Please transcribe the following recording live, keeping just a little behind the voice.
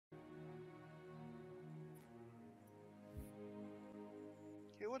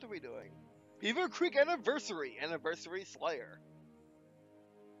What are we doing? Beaver Creek Anniversary Slayer.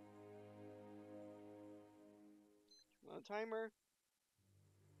 On timer.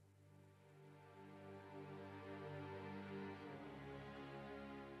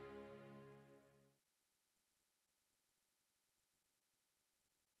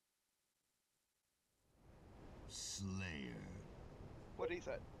 Slayer. What he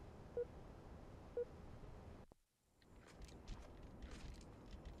said.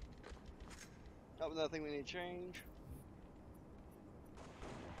 Oh, nothing we need to change.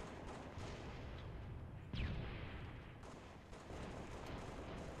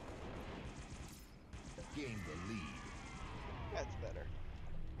 Gain the lead. That's better.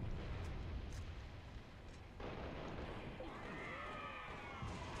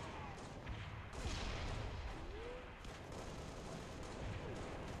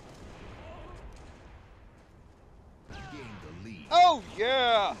 Gain the lead. Oh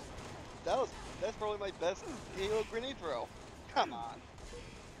yeah! That's probably my best Halo grenade throw. Come on.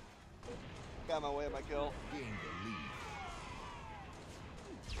 Got my way of my kill. Gain the lead.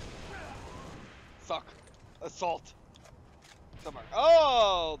 Suck. Assault. Somewhere.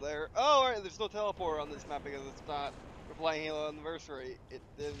 Oh, there. Oh, right. There's no teleport on this map because it's not. We're playing Halo Anniversary. It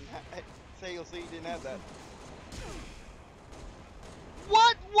didn't. Halo C didn't have that.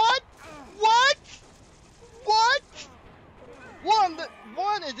 What? What? What? What?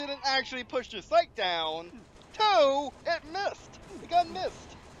 One, it didn't actually push the sight down. Two, it missed. The gun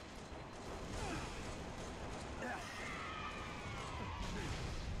missed.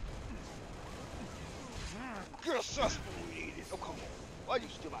 You're suspectly needed. Oh, come on. Why'd you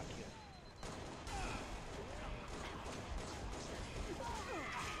steal my kid?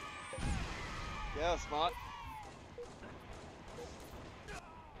 Yeah, smart.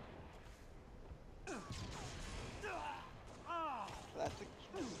 That's the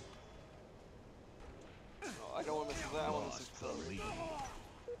key. Oh, I don't want to miss that. I want to miss accelerate.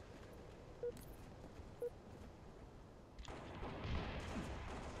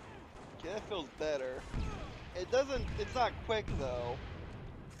 Okay, that feels better. It doesn't, it's not quick though.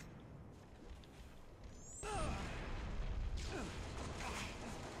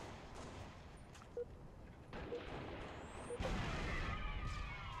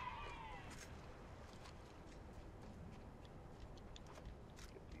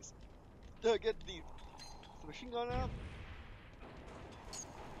 Get the machine gun out.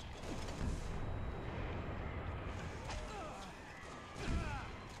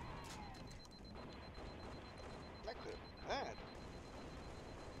 That could have been bad.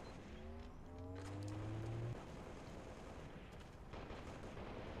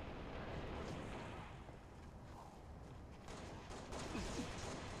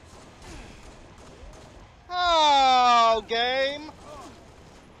 Oh, game!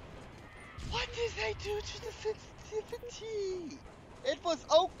 What did they do to the sensitivity? It was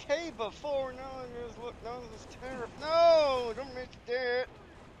okay before. Now it's terrible. No, don't make it.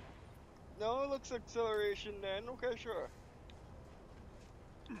 No, it looks acceleration then. Okay, sure.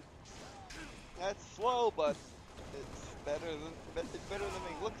 That's slow, but it's better than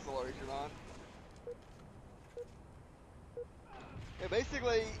they look acceleration on. Yeah,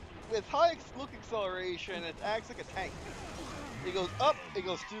 basically, with high look acceleration, it acts like a tank. It goes up, it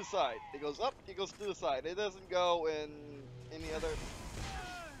goes to the side. It goes up, it goes to the side. It doesn't go in any other.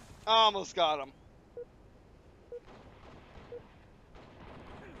 Almost got him.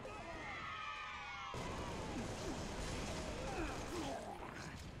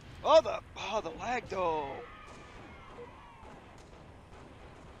 Oh, the lag though.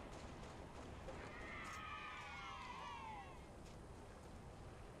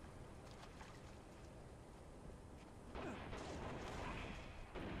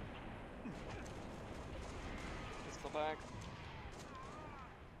 Let's go back.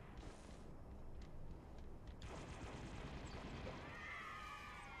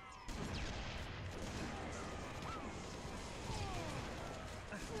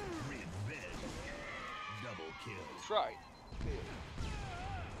 That's right.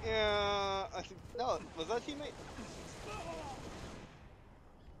 Yeah, I think no. Was that teammate?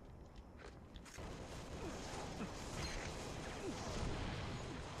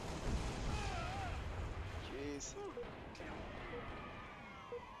 Jeez.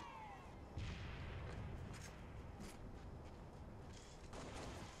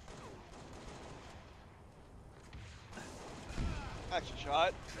 Action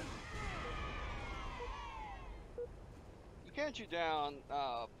shot. You can't shoot down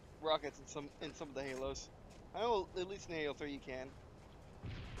rockets in some of the Halos. I know at least in Halo 3 you can.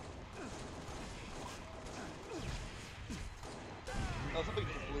 Oh, somebody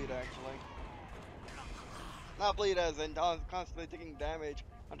Not bleed as in constantly taking damage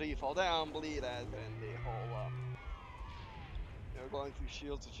until you fall down. Bleed as in the whole going through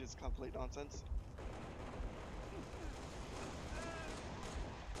shields, which is complete nonsense.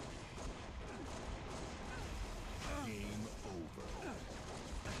 Game over.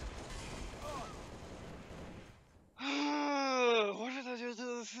 What did I do to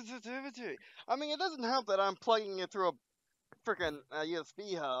the sensitivity? I mean, it doesn't help that I'm plugging it through a freaking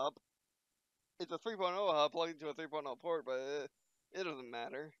USB hub. It's a 3.0 hub plugged into a 3.0 port, but it doesn't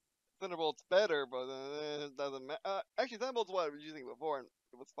matter. Thunderbolt's better, but it doesn't matter. Actually, Thunderbolt's what I was using before, and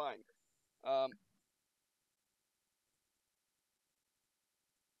it was fine. But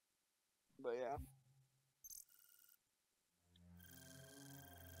yeah.